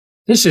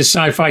This is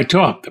Sci-Fi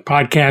Talk, the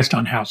podcast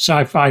on how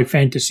sci-fi,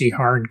 fantasy,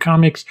 horror, and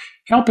comics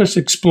help us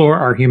explore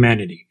our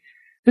humanity.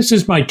 This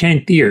is my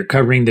 10th year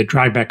covering the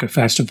Tribeca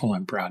Festival,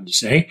 I'm proud to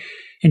say,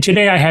 and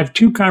today I have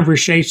two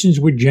conversations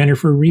with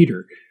Jennifer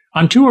Reeder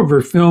on two of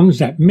her films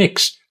that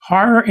mix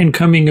horror and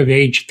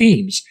coming-of-age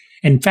themes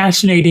in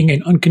fascinating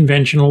and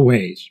unconventional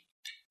ways.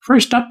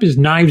 First up is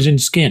Knives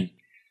and Skin,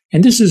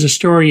 and this is a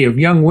story of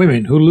young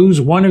women who lose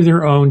one of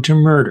their own to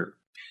murder.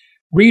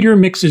 Reeder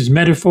mixes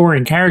metaphor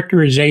and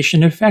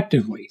characterization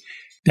effectively.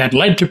 That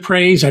led to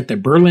praise at the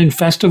Berlin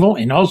Festival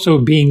and also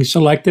being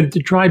selected at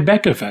the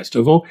Tribeca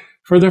Festival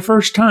for the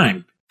first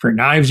time for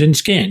Knives and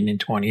Skin in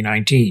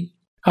 2019.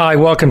 Hi,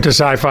 welcome to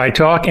Sci-Fi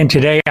Talk, and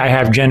today I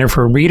have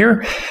Jennifer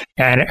Reeder,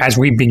 and as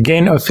we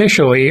begin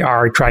officially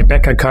our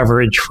Tribeca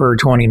coverage for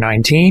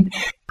 2019,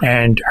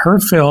 and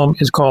her film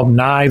is called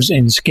Knives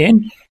and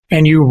Skin,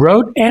 and you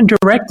wrote and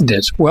directed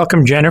this.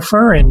 Welcome,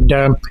 Jennifer, and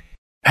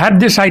how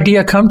did this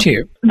idea come to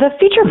you? The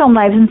feature film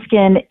Knives and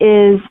Skin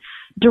is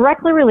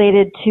directly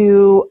related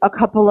to a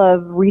couple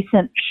of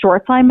recent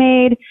shorts I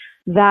made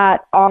that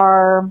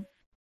are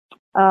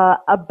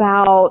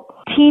about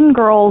teen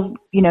girls,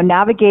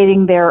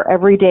 navigating their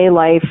everyday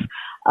life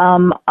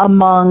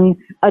among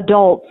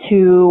adults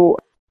who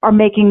are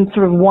making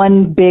sort of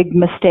one big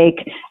mistake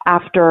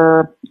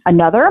after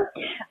another.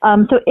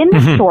 So in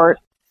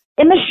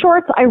the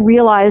shorts, I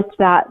realized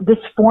that this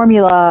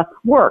formula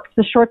works.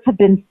 The shorts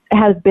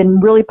has been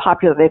really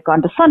popular. They've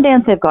gone to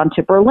Sundance, they've gone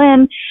to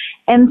Berlin,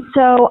 and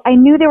so I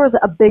knew there was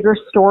a bigger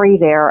story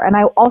there. And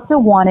I also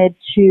wanted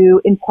to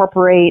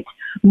incorporate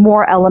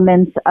more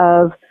elements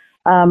of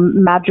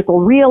magical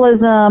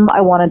realism.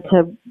 I wanted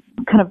to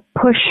kind of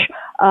push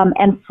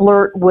and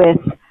flirt with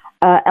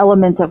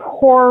elements of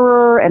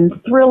horror and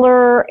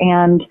thriller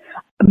and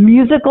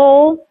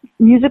musicals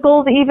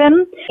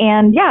even.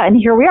 And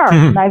here we are.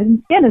 Mm-hmm. Knives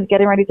and Skin is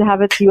getting ready to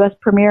have its U.S.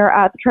 premiere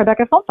at the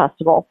Tribeca Film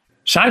Festival.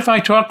 Sci-Fi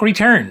Talk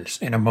returns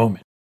in a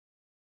moment.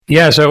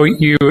 Yeah, so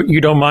you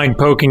don't mind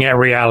poking at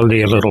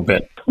reality a little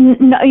bit?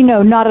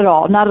 No, not at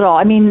all. Not at all.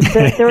 I mean,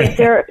 this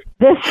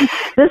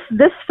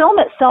film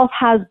itself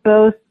has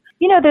both.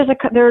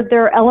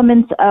 There are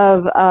elements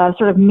of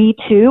sort of Me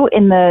Too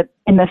in the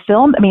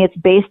film. I mean, it's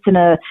based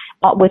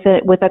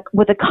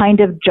with a kind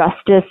of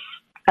justice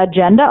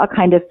agenda, a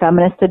kind of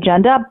feminist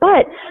agenda.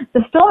 But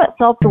the film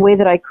itself, the way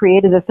that I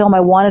created the film, I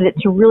wanted it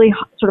to really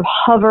sort of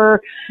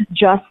hover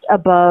just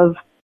above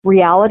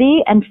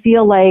reality and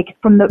feel like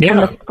from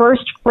the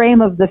first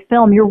frame of the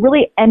film, you're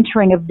really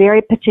entering a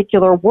very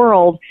particular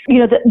world.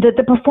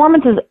 The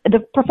performances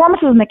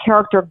and the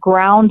character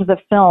ground the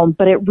film,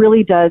 but it really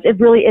is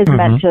mm-hmm.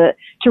 meant to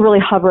really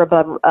hover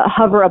above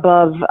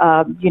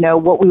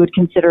what we would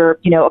consider,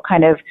 a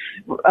kind of,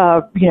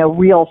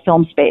 real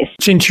film space.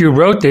 Since you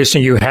wrote this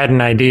and you had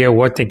an idea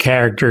what the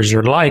characters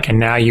are like, and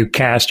now you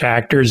cast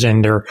actors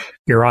and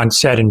you're on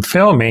set and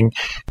filming,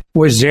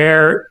 was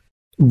there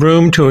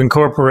room to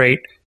incorporate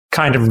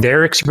kind of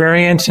their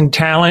experience and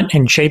talent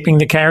in shaping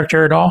the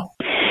character at all?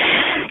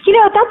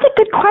 That's a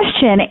good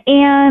question.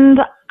 And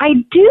I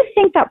do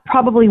think that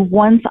probably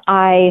once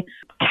I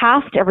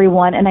cast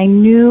everyone and I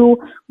knew,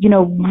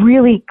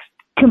 really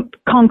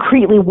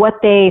concretely what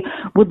they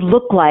would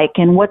look like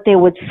and what they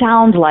would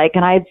sound like,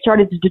 and I had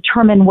started to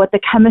determine what the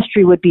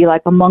chemistry would be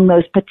like among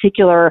those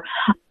particular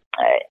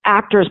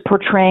actors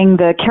portraying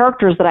the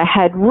characters that I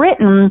had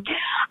written,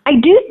 I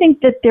do think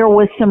that there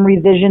was some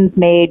revisions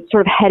made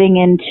sort of heading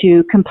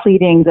into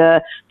completing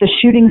the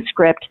shooting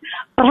script,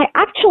 but I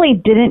actually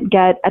didn't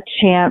get a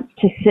chance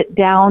to sit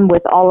down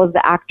with all of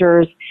the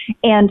actors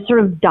and sort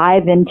of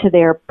dive into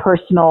their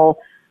personal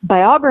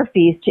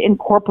biographies to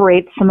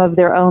incorporate some of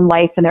their own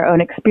life and their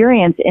own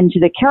experience into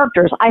the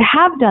characters. I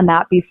have done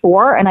that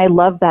before, and I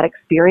love that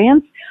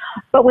experience.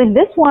 But with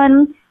this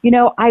one,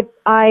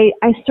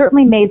 I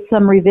certainly made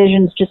some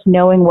revisions just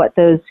knowing what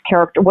those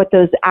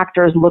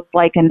actors looked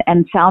like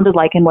and sounded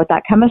like and what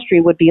that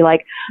chemistry would be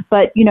like.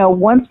 But,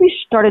 once we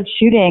started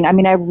shooting, I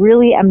mean, I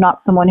really am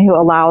not someone who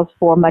allows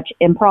for much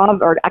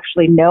improv or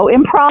actually no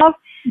improv,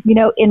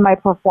 in my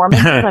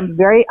performance. I'm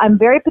very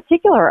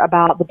particular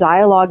about the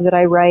dialogue that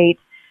I write.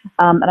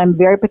 And I'm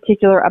very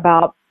particular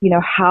about,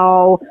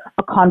 how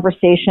a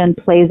conversation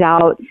plays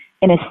out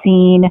in a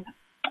scene.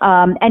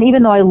 And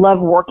even though I love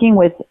working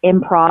with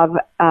improv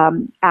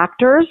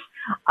actors,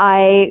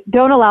 I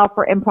don't allow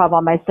for improv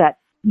on my set.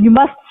 You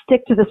must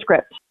stick to the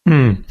script.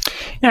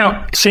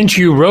 Now, since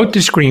you wrote the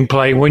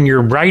screenplay, when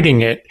you're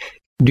writing it,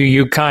 do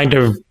you kind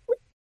of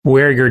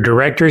wear your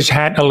director's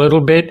hat a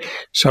little bit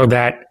so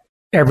that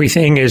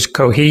everything is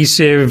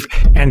cohesive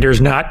and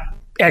there's not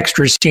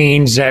extra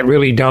scenes that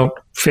really don't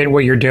fit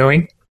what you're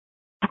doing?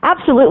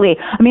 Absolutely.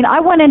 I mean, I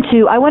went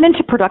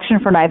into production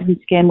for Knives and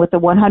Skin with a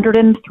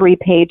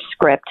 103-page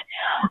script,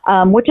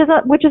 which is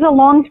a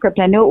long script.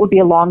 I knew it would be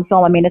a long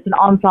film. I mean, it's an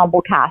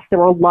ensemble cast. There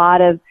were a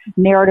lot of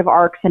narrative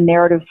arcs and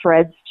narrative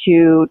threads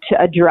to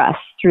address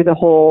through the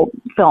whole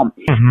film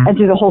mm-hmm. and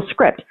through the whole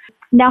script.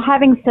 Now,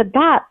 having said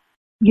that,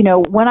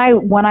 when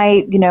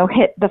I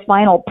hit the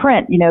final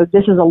print,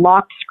 this is a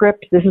locked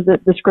script. This is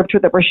the script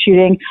that we're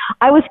shooting.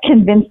 I was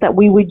convinced that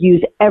we would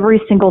use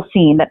every single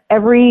scene, that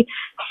every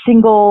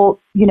single,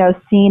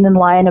 scene and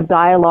line of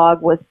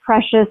dialogue was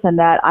precious, and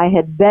that I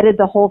had vetted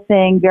the whole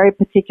thing very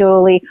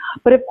particularly.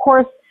 But of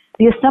course,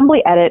 the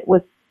assembly edit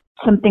was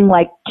something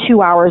like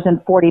 2 hours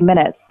and 40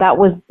 minutes. That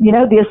was,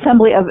 the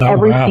assembly of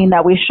every scene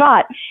that we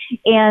shot.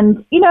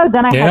 And,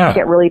 then I had to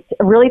get really,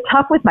 really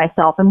tough with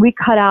myself, and we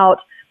cut out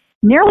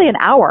nearly an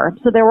hour.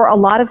 So there were a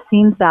lot of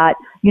scenes that,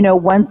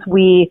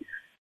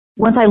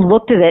 once I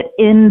looked at it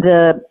in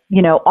the,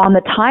 on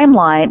the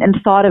timeline and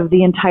thought of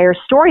the entire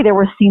story, there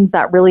were scenes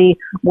that really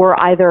were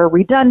either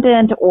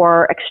redundant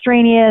or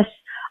extraneous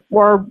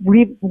or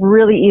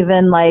really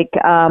even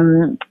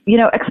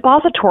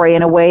expository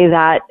in a way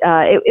that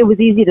it was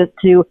easy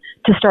to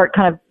start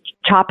kind of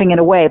chopping it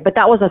away. But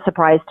that was a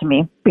surprise to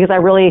me, because I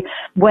really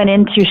went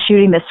into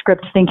shooting this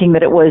script thinking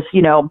that it was,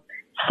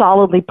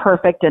 solidly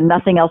perfect and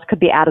nothing else could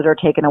be added or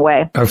taken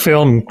away. A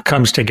film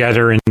comes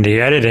together in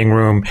the editing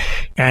room,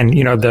 and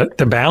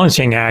the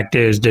balancing act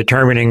is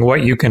determining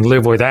what you can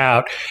live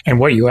without and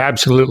what you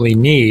absolutely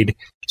need.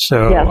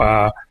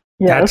 So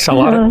that's a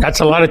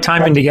lot of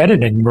time in the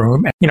editing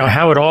room.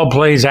 How it all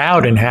plays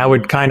out and how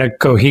it kind of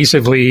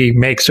cohesively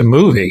makes a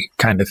movie,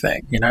 kind of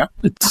thing.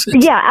 It's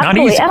not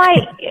absolutely. easy.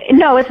 And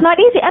no, it's not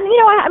easy. And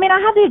I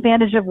have the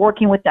advantage of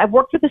I've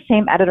worked with the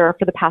same editor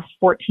for the past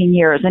 14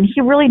 years, and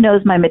he really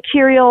knows my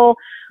material.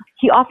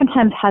 He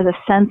oftentimes has a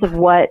sense of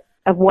what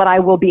I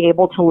will be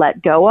able to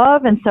let go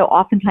of. And so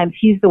oftentimes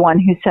he's the one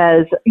who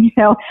says,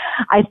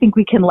 I think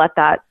we can let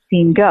that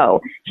scene go.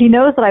 He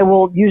knows that I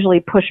will usually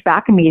push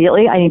back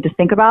immediately. I need to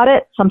think about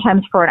it,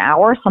 sometimes for an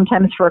hour,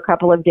 sometimes for a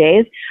couple of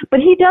days.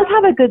 But he does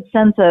have a good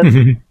sense of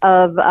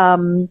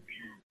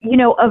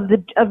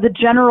the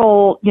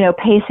general,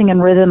 pacing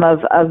and rhythm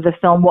of the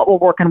film, what will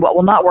work and what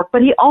will not work.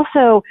 But he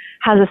also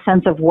has a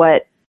sense of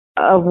what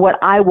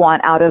I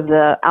want out of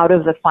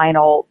the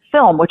final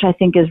film, which I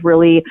think is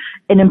really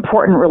an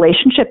important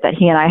relationship that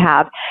he and I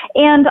have.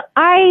 And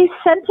I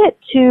sent it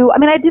to,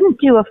 I didn't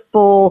do a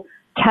full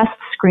test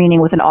screening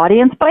with an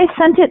audience, but I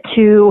sent it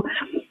to,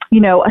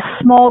 a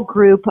small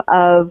group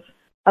of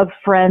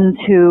friends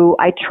who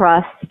I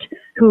trust,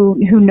 who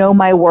know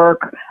my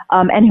work,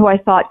 and who I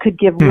thought could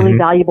give really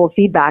valuable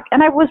feedback.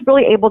 And I was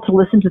really able to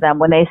listen to them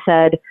when they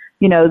said,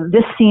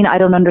 this scene, I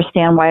don't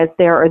understand why it's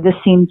there, or this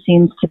scene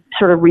seems to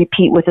sort of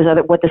repeat with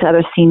what this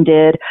other scene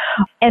did.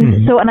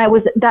 And so, and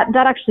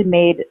that actually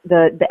made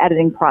the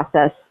editing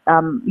process,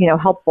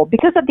 helpful,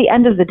 because at the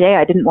end of the day,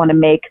 I didn't want to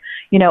make,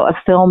 a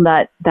film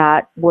that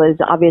was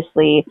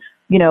obviously,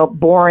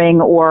 boring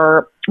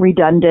or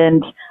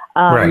redundant.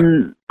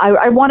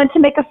 I wanted to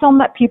make a film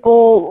that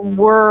people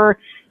were,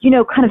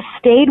 kind of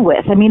stayed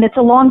with. It's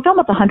a long film.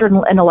 It's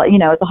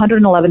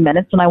 111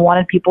 minutes, and I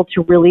wanted people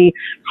to really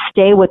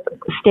stay with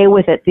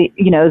it,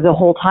 the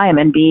whole time,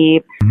 and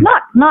be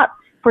not,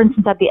 for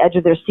instance, at the edge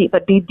of their seat,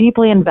 but be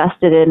deeply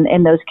invested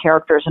in those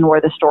characters and where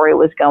the story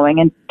was going.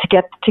 And to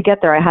get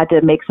there, I had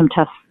to make some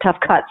tough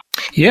cuts.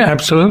 Yeah,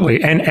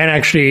 absolutely. And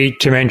actually,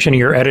 to mention,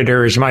 your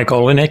editor is Mike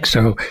Olenek,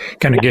 so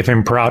kind of give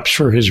him props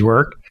for his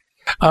work.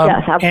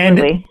 Yes,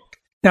 absolutely. And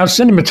now,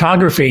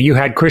 cinematography, you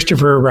had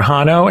Christopher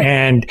Rajano,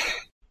 and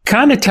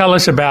kind of tell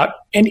us about,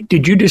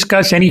 did you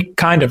discuss any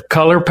kind of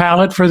color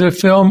palette for the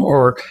film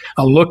or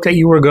a look that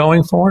you were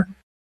going for?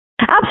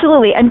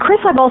 Absolutely. And Chris,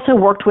 I've also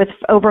worked with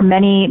over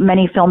many,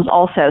 many films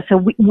also.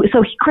 So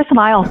Chris and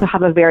I also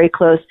have a very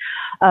close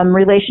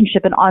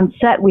relationship. And on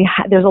set,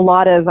 there's a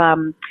lot of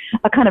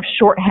a kind of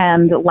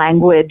shorthand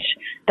language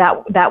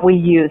that we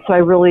use. So I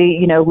really,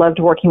 loved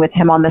working with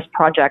him on this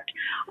project.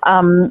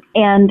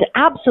 And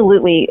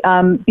absolutely,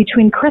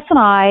 between Chris and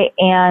I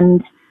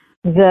and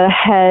the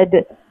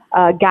head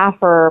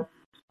gaffer,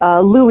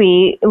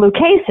 Lou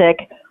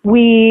Kasich,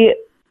 we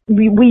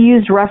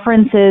used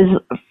references,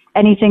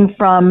 anything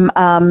from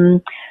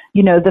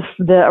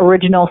the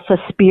original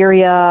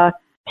Suspiria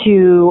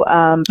to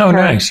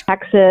Paris,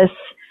 Texas.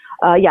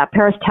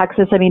 Paris,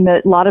 Texas.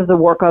 A lot of the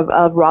work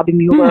of Robbie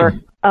Mueller.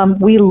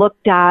 We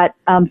looked at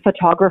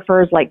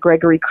photographers like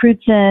Gregory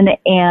Crutzen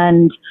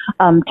and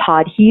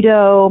Todd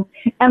Hito,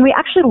 and we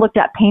actually looked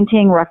at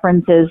painting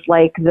references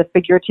like the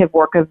figurative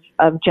work of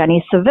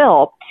Jenny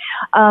Saville.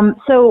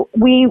 So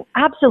we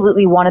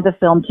absolutely wanted the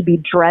film to be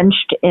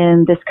drenched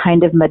in this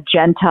kind of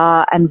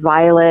magenta and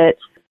violet,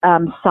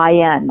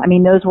 cyan.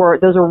 Those were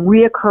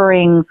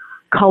reoccurring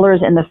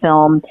colors in the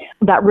film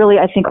that really,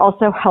 I think,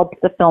 also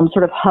helped the film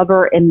sort of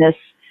hover in this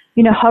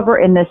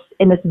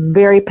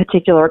very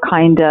particular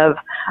kind of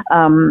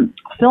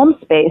film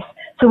space.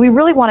 So we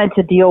really wanted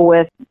to deal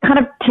with kind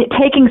of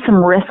taking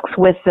some risks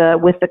with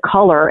the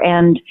color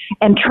and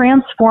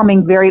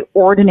transforming very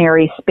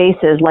ordinary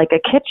spaces like a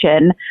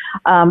kitchen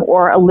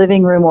or a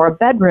living room or a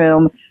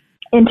bedroom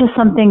into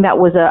something that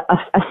was a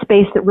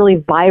space that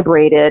really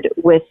vibrated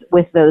with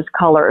those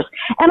colors.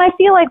 And I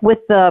feel like with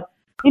the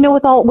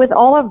with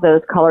all of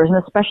those colors,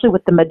 and especially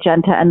with the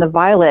magenta and the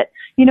violet,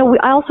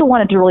 I also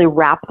wanted to really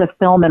wrap the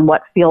film in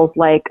what feels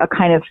like a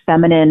kind of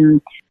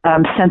feminine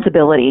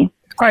sensibility.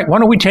 All right, why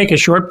don't we take a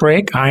short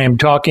break? I am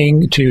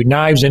talking to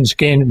Knives and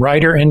Skin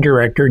writer and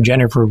director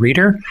Jennifer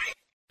Reeder.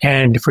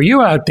 And for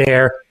you out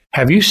there,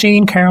 have you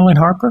seen Carolyn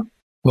Harper?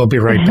 We'll be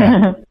right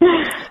back.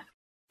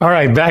 All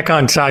right, back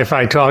on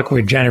Sci-Fi Talk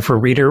with Jennifer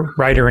Reeder,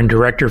 writer and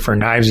director for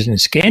Knives and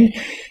Skin.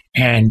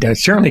 And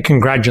certainly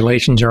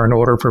congratulations are in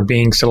order for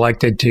being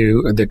selected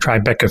to the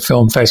Tribeca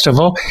Film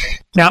Festival.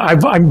 Now,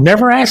 I've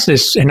never asked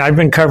this, and I've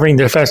been covering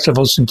the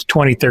festival since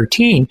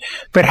 2013,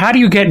 but how do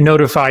you get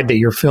notified that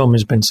your film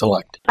has been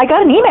selected? I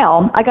got an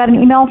email.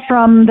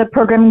 From the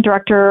programming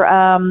director,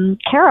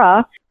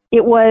 Kara.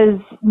 It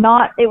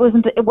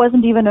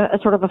wasn't even a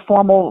sort of a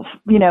formal,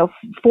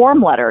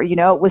 form letter. It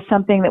was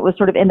something that was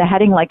sort of in the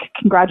heading like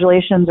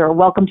congratulations or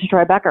welcome to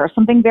Tribeca or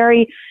something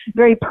very,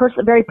 very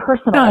very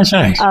personal, oh, that's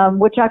nice.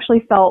 Which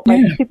actually felt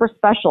like super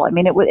special. I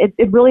mean,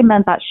 it really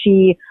meant that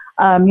she,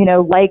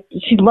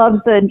 she loves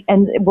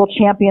and will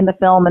champion the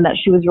film, and that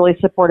she was really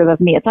supportive of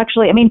me. It's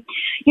actually,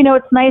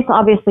 it's nice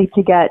obviously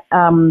to get,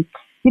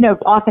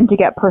 often to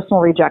get personal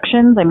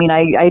rejections. I mean,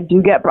 I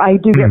do get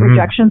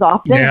rejections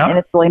often, and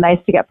it's really nice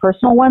to get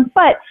personal ones.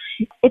 But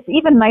it's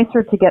even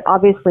nicer to get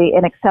obviously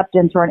an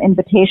acceptance or an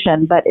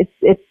invitation. But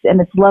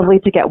it's lovely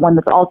to get one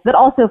that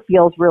also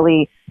feels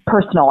really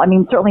personal. I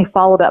mean, certainly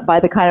followed up by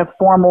the kind of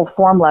formal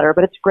form letter,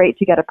 but it's great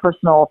to get a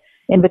personal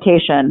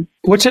invitation.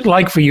 What's it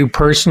like for you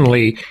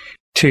personally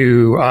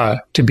to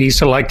be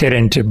selected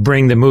and to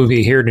bring the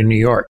movie here to New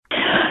York?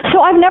 So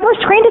I've never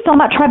screened a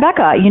film at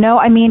Tribeca.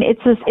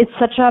 It's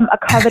such a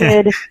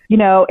coveted,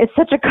 it's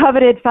such a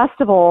coveted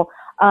festival.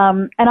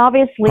 And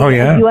obviously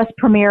the U.S.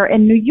 premiere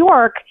in New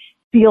York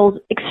feels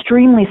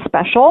extremely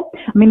special.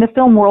 I mean, the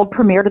film world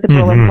premiered at the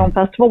Berlin Film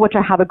Festival, which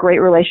I have a great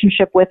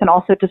relationship with, and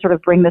also to sort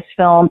of bring this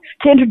film,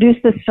 to introduce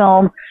this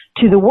film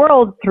to the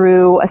world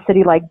through a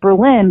city like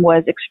Berlin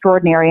was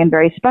extraordinary and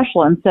very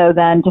special. And so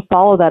then to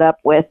follow that up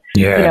with,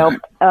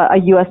 a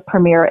U.S.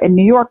 premiere in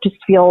New York just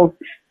feels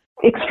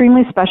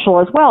extremely special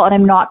as well, and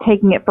I'm not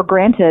taking it for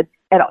granted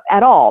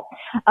at all.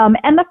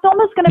 And the film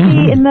is going to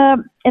be in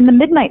the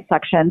midnight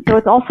section, so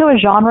it's also a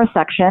genre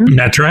section.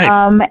 That's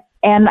right.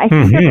 And I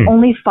think there's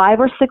only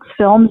 5 or 6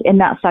 films in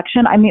that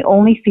section. I'm the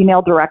only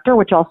female director,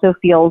 which also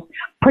feels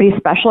pretty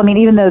special. I mean,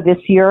 even though this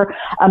year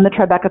the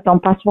Tribeca Film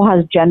Festival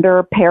has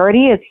gender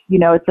parity, it's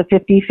a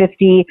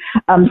 50-50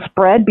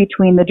 spread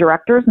between the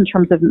directors in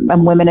terms of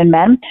women and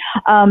men.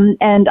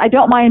 And I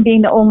don't mind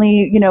being the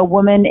only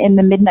woman in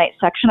the midnight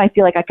section. I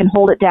feel like I can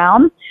hold it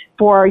down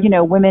for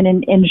women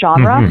in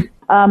genre.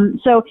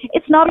 So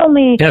it's not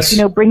only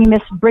bringing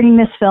this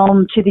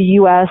film to the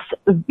U.S.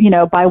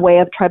 by way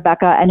of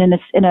Tribeca and in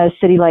a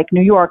city like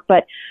New York,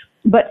 but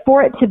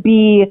for it to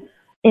be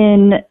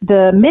in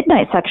the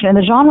midnight section and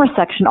the genre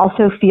section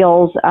also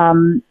feels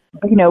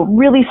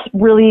really,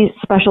 really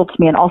special to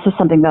me, and also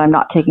something that I'm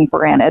not taking for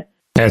granted.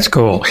 That's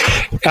cool.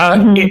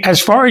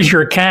 As far as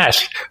your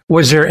cast,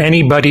 was there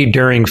anybody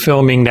during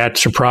filming that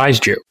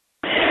surprised you?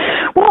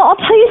 Well, I'll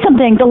tell you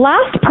something. The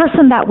last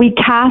person that we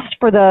cast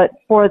the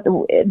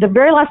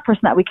very last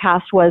person that we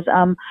cast was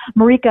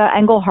Marika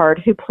Engelhardt,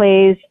 who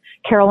plays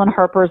Carolyn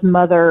Harper's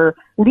mother,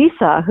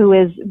 Lisa, who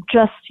is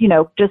just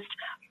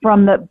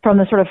from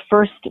the sort of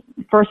first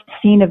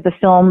scene of the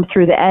film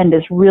through the end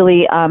is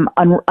really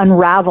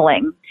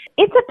unraveling.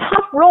 It's a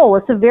tough role.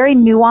 It's a very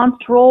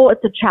nuanced role.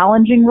 It's a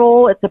challenging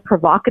role. It's a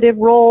provocative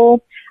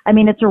role. I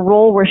mean, it's a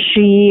role where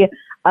she,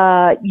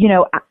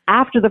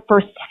 after the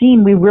first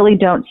scene, we really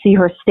don't see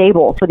her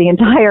stable for the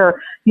entire,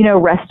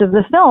 rest of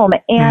the film.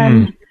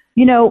 And,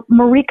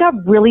 Marika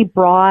really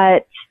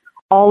brought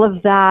all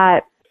of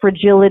that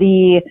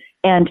fragility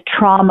and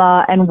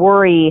trauma and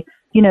worry,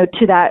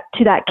 to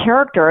that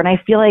character. And I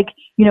feel like,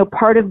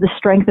 part of the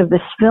strength of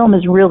this film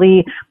is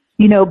really,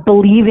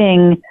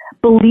 believing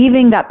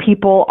that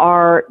people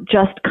are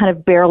just kind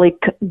of barely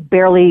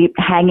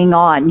hanging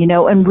on,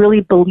 and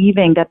really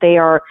believing that they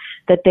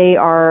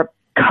are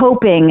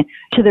coping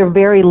to their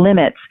very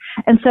limits.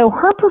 And so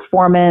her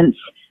performance,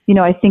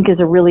 I think is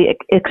a really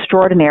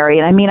extraordinary.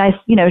 And I mean,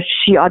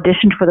 she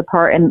auditioned for the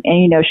part, and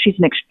she's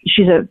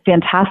a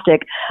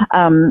fantastic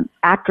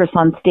actress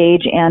on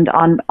stage and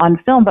on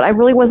film. But I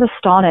really was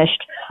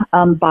astonished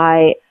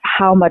by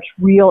how much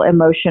real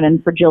emotion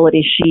and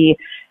fragility she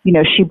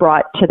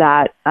brought to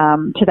that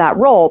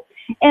role.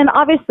 And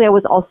obviously, I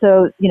was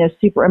also,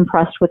 super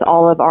impressed with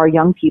all of our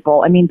young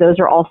people. I mean, those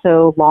are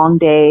also long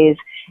days,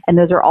 and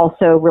those are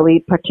also really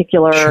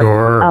particular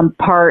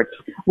parts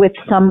with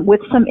some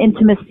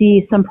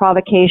intimacy, some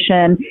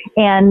provocation,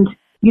 and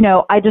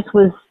I just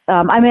was.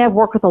 I've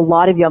worked with a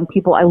lot of young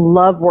people. I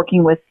love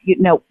working with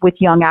with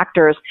young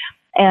actors.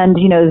 And,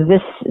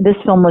 this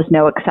film was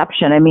no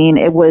exception. I mean,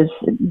 it was,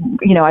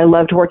 I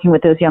loved working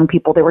with those young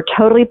people. They were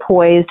totally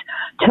poised,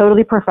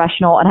 totally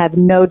professional, and I have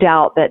no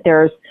doubt that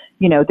their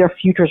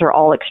futures are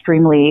all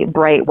extremely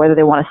bright, whether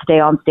they want to stay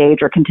on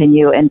stage or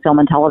continue in film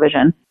and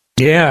television.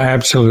 Yeah,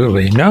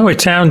 absolutely. No,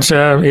 it sounds.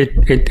 I'm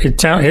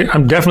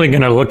definitely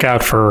going to look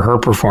out for her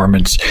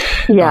performance.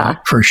 Yeah,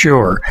 for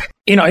sure.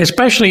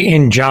 Especially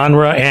in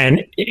genre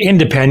and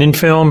independent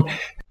film.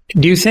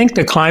 Do you think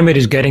the climate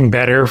is getting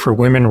better for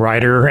women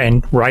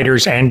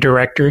writers and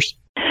directors?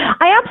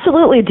 I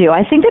absolutely do.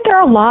 I think that there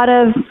are a lot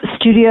of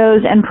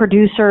studios and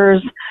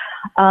producers,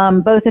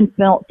 both in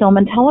film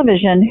and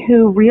television,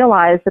 who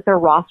realize that their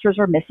rosters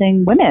are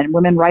missing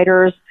women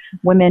writers,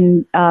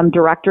 women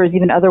directors,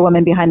 even other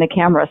women behind the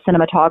camera,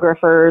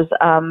 cinematographers,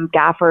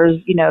 gaffers,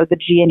 the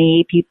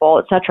G&E people,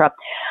 etc.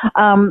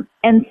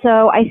 And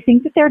so I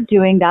think that they're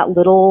doing that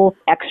little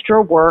extra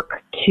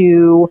work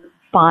to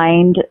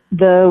find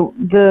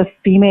the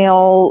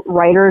female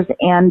writers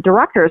and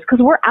directors, because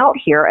we're out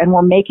here and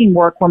we're making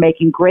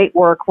great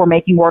work, we're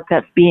making work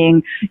that's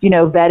being,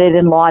 vetted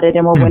and lauded,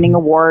 and we're winning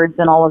awards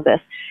and all of this.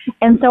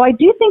 And so I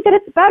do think that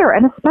it's better,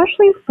 and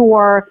especially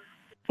for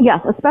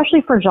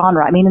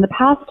genre. I mean, in the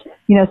past,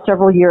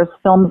 several years,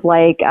 films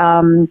like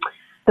The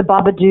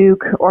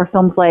Babadook, or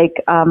films like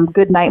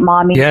Good Night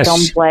Mommy, yes.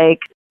 films like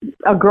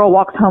A Girl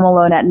Walks Home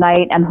Alone at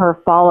Night and her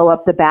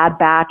follow-up, The Bad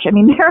Batch. I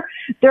mean,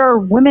 there are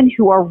women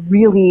who are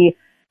really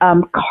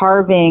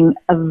carving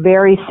a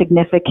very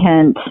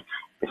significant,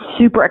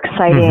 super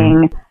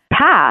exciting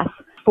path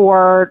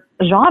for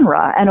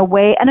genre and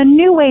a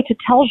new way to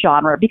tell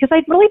genre. Because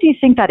I really do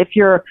think that if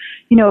you're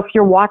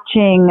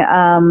watching,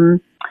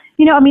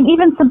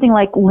 even something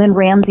like Lynn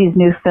Ramsey's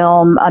new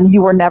film,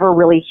 You Were Never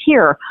Really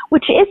Here,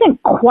 which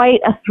isn't quite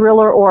a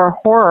thriller or a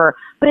horror,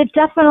 but it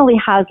definitely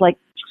has like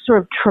sort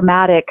of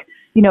traumatic,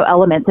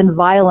 elements and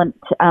violent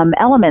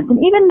elements. And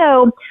even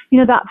though,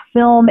 that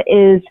film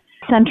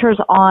centers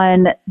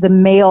on the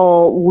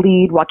male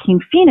lead, Joaquin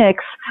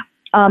Phoenix,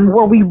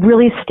 where we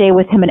really stay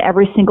with him in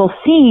every single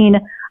scene,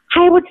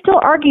 I would still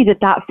argue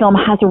that film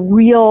has a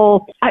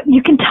real,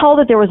 you can tell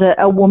that there was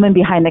a woman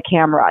behind the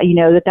camera,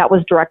 that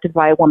was directed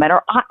by a woman,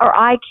 or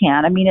I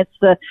can. I mean,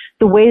 it's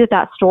the way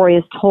that story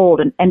is told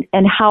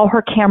and how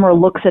her camera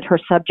looks at her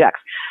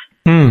subjects.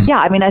 Yeah,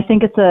 I mean, I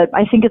think it's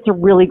a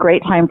really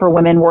great time for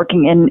women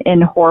working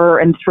in horror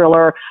and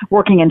thriller,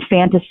 working in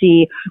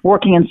fantasy,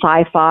 working in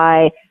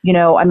sci-fi.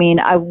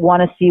 I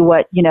want to see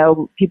what,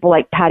 people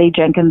like Patty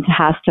Jenkins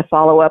has to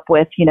follow up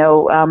with,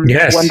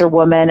 yes. Wonder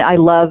Woman. I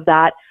love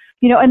that.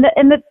 And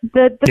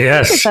the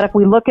yes. thing is that if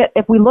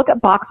we look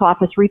at box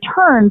office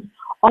returns,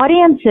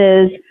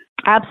 audiences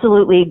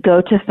absolutely go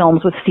to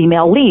films with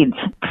female leads,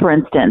 for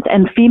instance,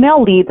 and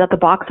female leads at the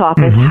box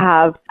office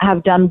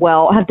have done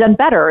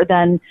better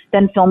than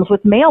films with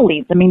male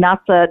leads. I mean,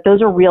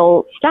 those are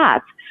real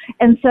stats.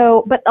 And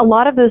so, but a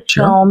lot of those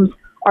films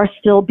are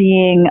still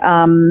being,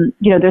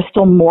 there's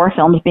still more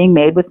films being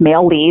made with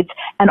male leads,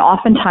 and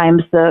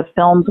oftentimes the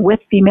films with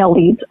female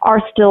leads are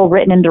still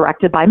written and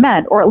directed by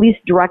men, or at least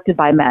directed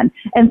by men.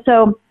 And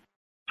so,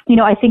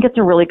 I think it's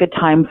a really good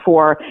time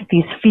for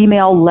these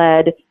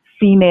female-led,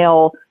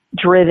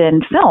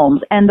 female-driven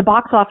films, and the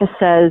box office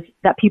says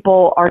that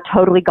people are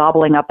totally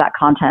gobbling up that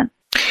content.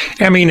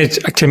 I mean,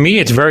 to me,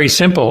 it's very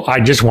simple. I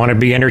just want to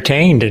be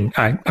entertained, and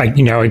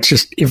it's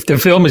just, if the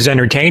film is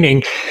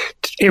entertaining,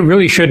 it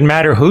really shouldn't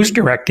matter who's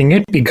directing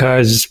it,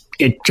 because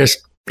it's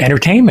just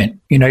entertainment.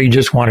 You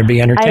just want to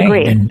be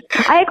entertained.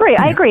 I agree.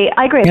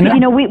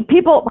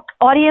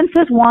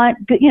 Audiences want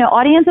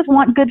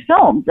good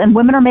films, and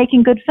women are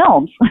making good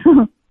films.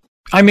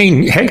 I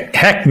mean,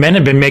 heck, men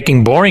have been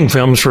making boring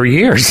films for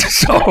years,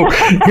 so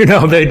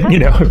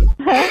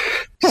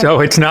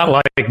so it's not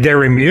like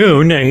they're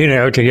immune,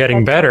 to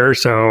getting better.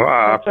 So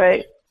that's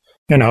right.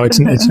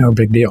 It's no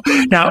big deal.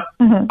 Now,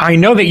 I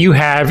know that you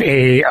have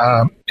a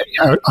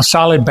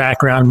solid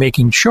background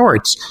making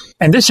shorts,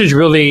 and this is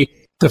really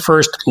the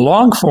first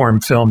long form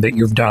film that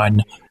you've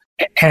done.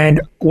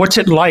 And what's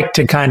it like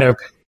to kind of,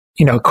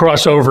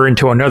 cross over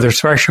into another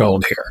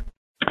threshold here?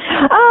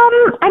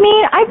 I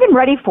mean, I've been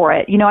ready for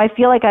it. I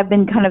feel like I've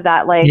been kind of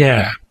that,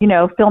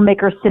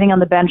 filmmaker sitting on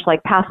the bench,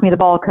 like, pass me the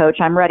ball, coach,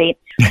 I'm ready.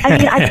 I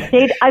mean,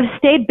 I've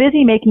stayed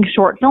busy making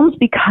short films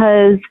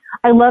because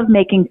I love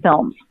making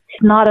films.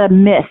 It's not a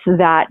myth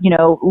that,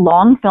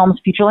 long films,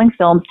 feature-length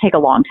films take a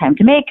long time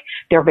to make.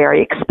 They're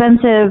very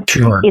expensive.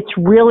 Sure. It's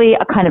really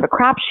a kind of a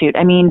crapshoot.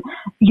 I mean,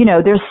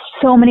 there's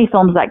so many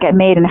films that get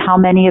made, and how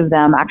many of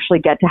them actually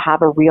get to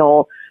have a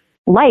real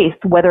life,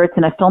 whether it's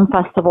in a film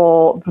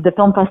festival, the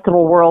film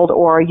festival world,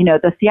 or,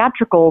 the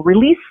theatrical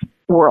release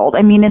world.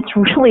 I mean, it's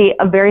really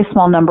a very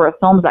small number of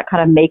films that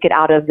kind of make it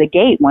out of the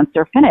gate once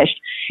they're finished,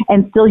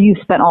 and still you've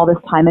spent all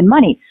this time and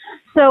money.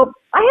 So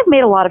I have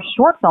made a lot of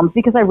short films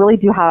because I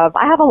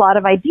have a lot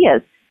of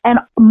ideas, and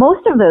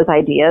most of those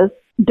ideas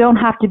don't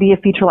have to be a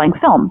feature-length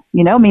film.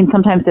 I mean,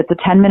 sometimes it's a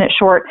 10-minute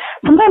short,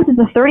 sometimes it's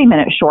a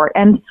 30-minute short,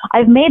 and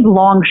I've made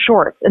long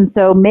shorts. And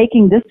so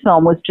making this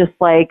film was just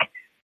like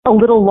a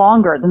little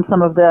longer than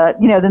some of the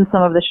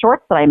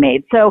shorts that I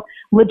made. So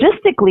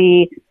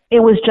logistically, It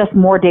was just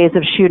more days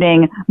of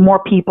shooting,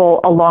 more people,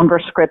 a longer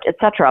script,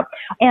 etc.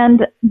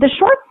 And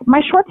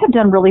my shorts have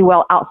done really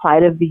well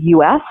outside of the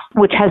U.S.,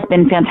 which has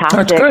been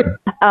fantastic. That's good.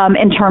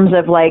 In terms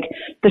of like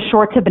the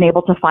shorts have been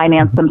able to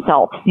finance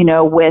themselves,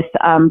 with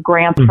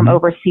grants from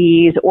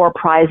overseas or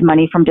prize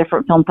money from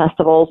different film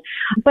festivals.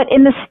 But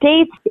in the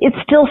States, it's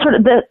still sort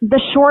of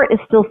the short is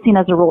still seen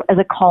as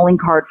a calling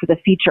card for the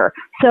feature.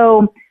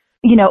 So,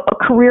 a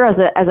career as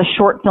a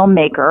short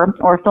filmmaker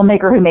or a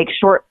filmmaker who makes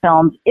short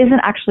films isn't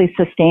actually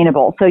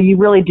sustainable. So you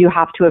really do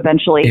have to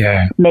eventually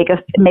make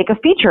a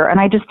feature. And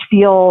I just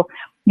feel,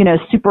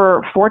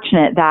 super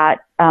fortunate that,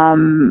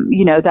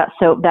 that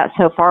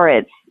so far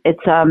it's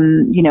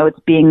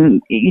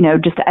being,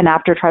 just, and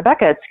after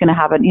Tribeca, it's going to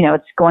have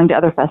it's going to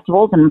other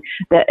festivals. And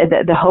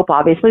the hope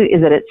obviously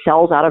is that it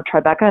sells out of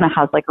Tribeca and it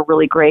has like a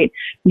really great,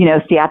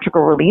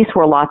 theatrical release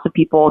where lots of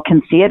people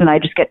can see it. And I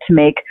get to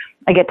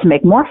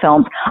make more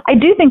films. I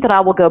do think that I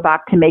will go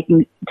back to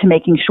making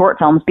short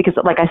films because,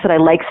 like I said, I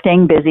like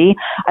staying busy.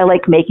 I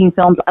like making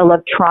films. I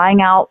love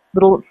trying out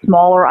little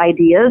smaller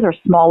ideas or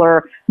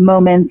smaller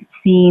moments,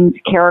 scenes,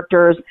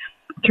 characters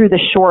through the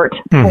short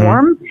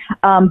form.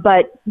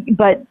 But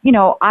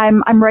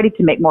I'm ready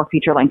to make more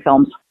feature-length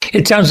films.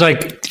 It sounds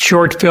like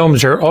short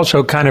films are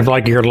also kind of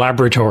like your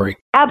laboratory.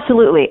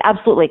 Absolutely.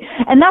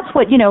 And that's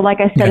what, like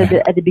I said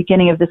at the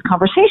beginning of this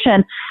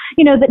conversation,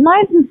 that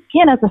Knives and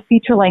Skin as a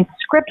feature-length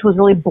script was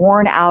really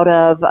born out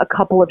of a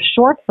couple of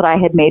shorts that I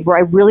had made where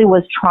I really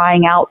was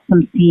trying out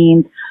some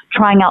scenes,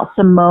 trying out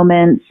some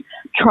moments,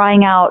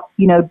 trying out,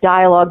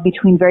 dialogue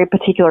between very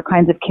particular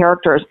kinds of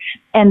characters.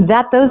 And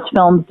those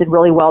films did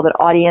really well, that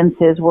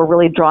audiences were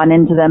really drawn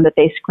into them, that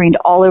they screened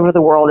all over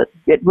the world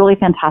at really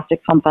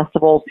fantastic film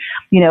festivals,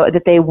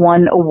 that they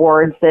won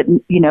awards that,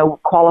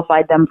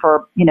 qualified them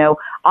for,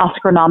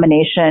 Oscar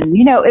nomination.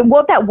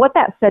 What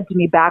that said to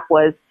me back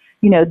was,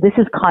 this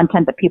is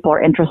content that people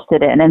are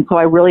interested in. And so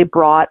I really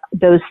brought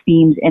those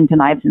themes into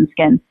Knives and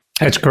Skin.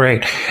 That's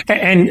great.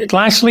 And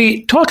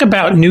lastly, talk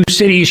about New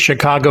City's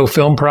Chicago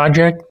Film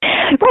Project.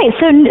 Right.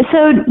 So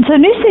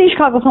New City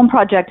Chicago Film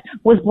Project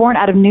was born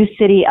out of New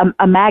City,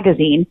 a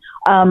magazine,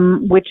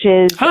 which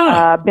is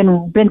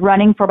been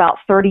running for about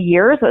 30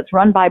 years. So it's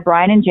run by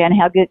Brian and Jan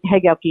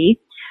Hegelke.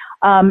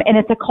 And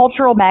it's a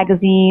cultural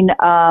magazine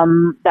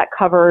that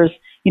covers,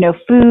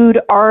 food,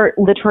 art,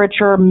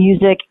 literature,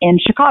 music in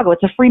Chicago.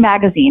 It's a free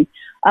magazine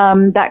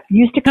that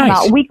used to come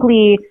out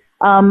weekly.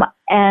 I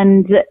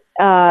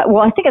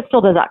think it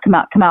still does that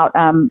come out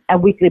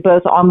weekly,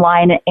 both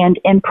online and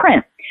in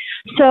print.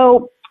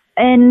 So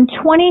in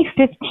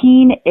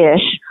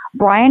 2015-ish,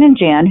 Brian and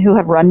Jan, who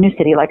have run New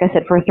City, like I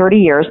said, for 30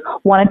 years,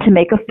 wanted to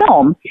make a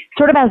film,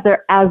 sort of as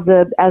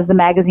the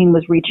magazine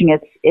was reaching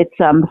its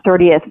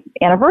 30th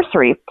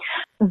anniversary.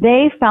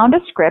 They found a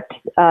script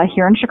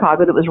here in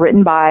Chicago that was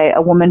written by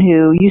a woman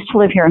who used to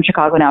live here in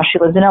Chicago. Now she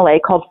lives in LA,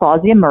 called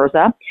Fawzia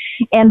Mirza,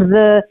 and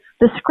the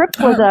script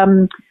was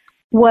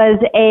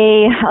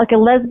a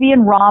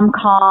lesbian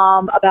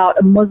rom-com about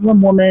a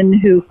Muslim woman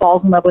who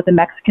falls in love with a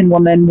Mexican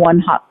woman one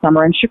hot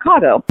summer in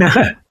Chicago.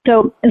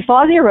 So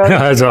Fawzia wrote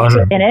That's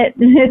awesome. in it.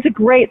 It's a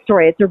great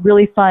story. It's a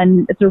really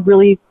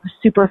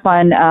super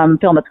fun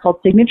film. It's called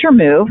Signature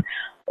Move.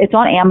 It's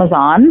on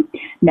Amazon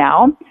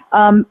now.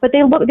 But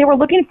they were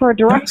looking for a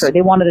director. Nice.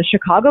 They wanted a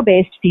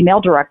Chicago-based female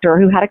director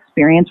who had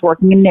experience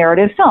working in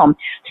narrative film.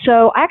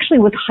 So I actually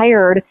was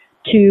hired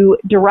to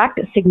direct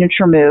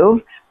Signature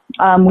Move.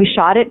 We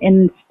shot it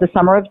in the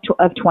summer of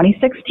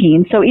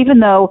 2016. So even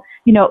though,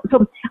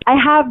 so I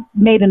have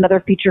made another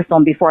feature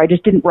film before. I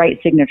just didn't write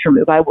Signature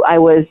Move. I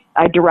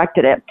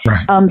directed it.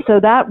 Right. So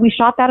we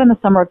shot that in the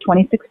summer of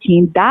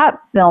 2016. That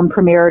film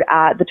premiered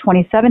at the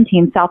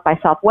 2017 South by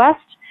Southwest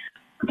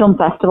Film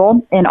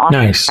Festival in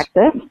Austin,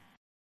 Texas.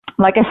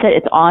 Like I said,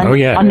 it's on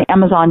the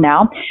Amazon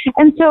now.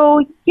 And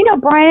so,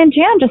 Brian and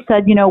Jan just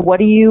said, what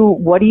are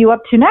you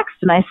up to next?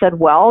 And I said,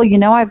 well,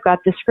 I've got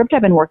this script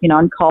I've been working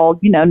on called,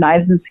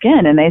 Knives and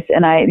Skin. And they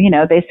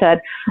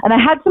said, and I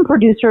had some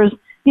producers,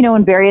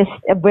 in various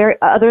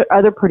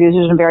other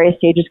producers in various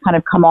stages kind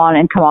of come on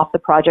and come off the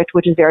project,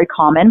 which is very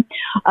common.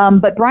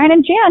 But Brian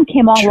and Jan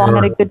came along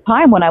at a good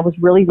time when I was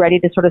really ready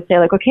to sort of say,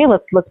 like, okay,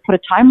 let's put a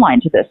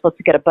timeline to this. Let's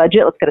get a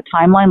budget. Let's get a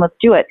timeline. Let's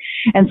do it.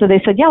 And so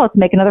they said, yeah, let's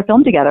make another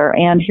film together.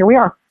 And here we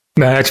are.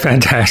 That's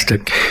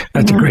fantastic.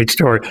 That's a great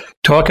story.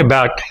 Talk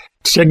about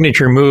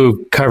Signature Move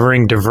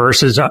covering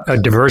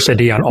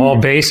diversity on all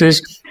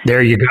bases.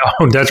 There you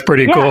go. That's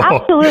pretty cool.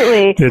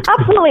 Absolutely.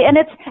 Absolutely. And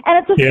it's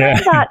a film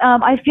that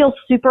I feel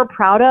super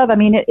proud of. I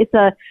mean, it's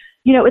a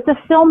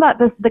film that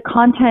the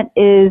content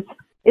is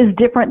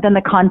different than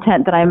the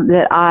content that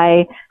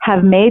I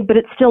have made, but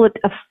it's still a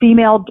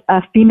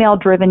female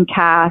driven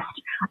cast.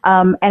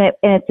 And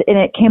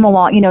it came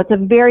along, it's a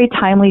very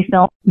timely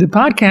film. The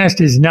podcast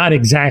is not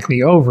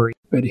exactly over.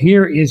 But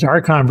here is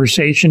our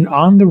conversation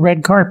on the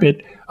red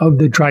carpet of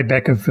the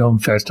Tribeca Film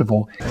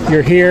Festival.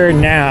 You're here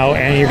now,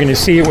 and you're going to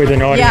see it with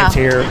an audience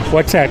here.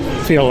 What's that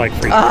feel like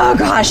for you? Oh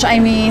gosh, I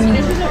mean,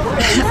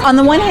 on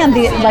the one hand,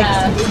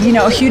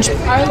 a huge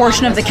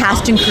portion of the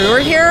cast and crew are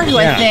here, who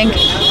I think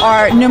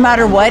are, no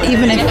matter what,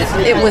 even if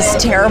it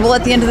was terrible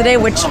at the end of the day,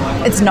 which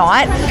it's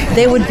not,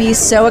 they would be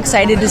so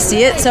excited to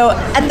see it. So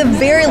at the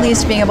very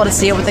least, being able to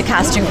see it with the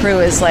cast and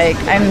crew is like,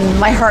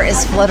 my heart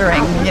is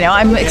fluttering.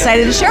 I'm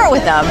excited to share it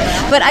with them.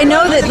 But I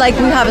know that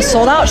we have a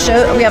sold out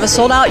show, we have a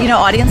sold out,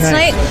 audience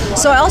tonight.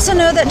 So I also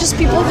know that just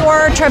people who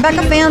are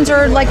Tribeca fans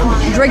or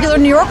regular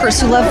New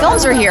Yorkers who love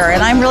films are here,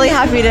 and I'm really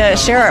happy to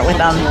share it with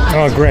them.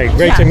 Oh, great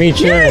to meet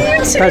you. Yeah,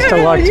 you too. Best of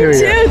luck to you. You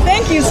too.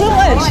 Thank you so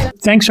much.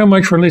 Thanks so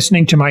much for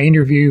listening to my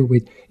interview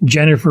with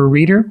Jennifer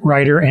Reeder,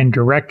 writer and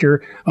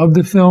director of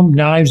the film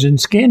Knives and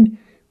Skin.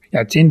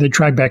 That's in the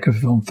Tribeca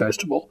Film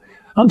Festival.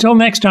 Until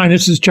next time,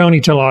 this is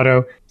Tony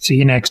Tillotto. See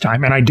you next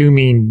time. And I do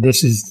mean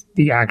this is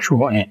the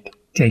actual end.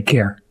 Take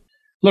care.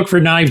 Look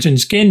for Knives and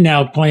Skin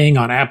now playing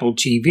on Apple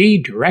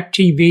TV,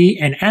 DirecTV,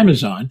 and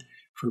Amazon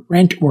for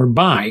rent or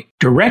buy.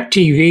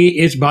 DirecTV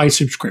is by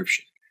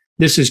subscription.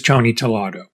 This is Tony Tillotto.